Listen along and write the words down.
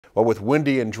Well, with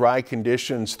windy and dry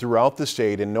conditions throughout the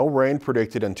state and no rain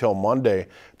predicted until Monday,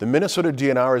 the Minnesota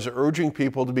DNR is urging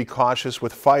people to be cautious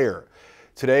with fire.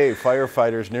 Today,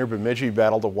 firefighters near Bemidji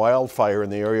battled a wildfire in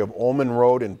the area of Ullman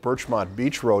Road and Birchmont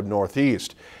Beach Road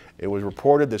northeast. It was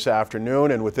reported this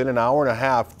afternoon, and within an hour and a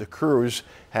half, the crews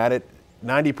had it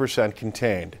 90%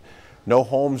 contained. No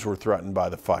homes were threatened by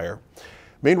the fire.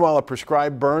 Meanwhile, a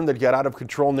prescribed burn that got out of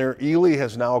control near Ely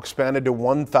has now expanded to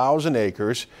 1,000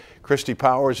 acres. Christy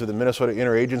Powers of the Minnesota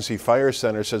Interagency Fire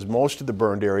Center says most of the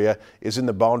burned area is in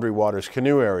the Boundary Waters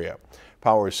Canoe area.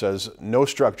 Powers says no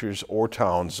structures or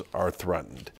towns are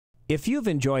threatened. If you've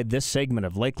enjoyed this segment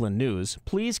of Lakeland News,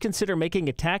 please consider making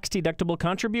a tax-deductible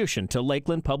contribution to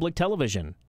Lakeland Public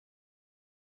Television.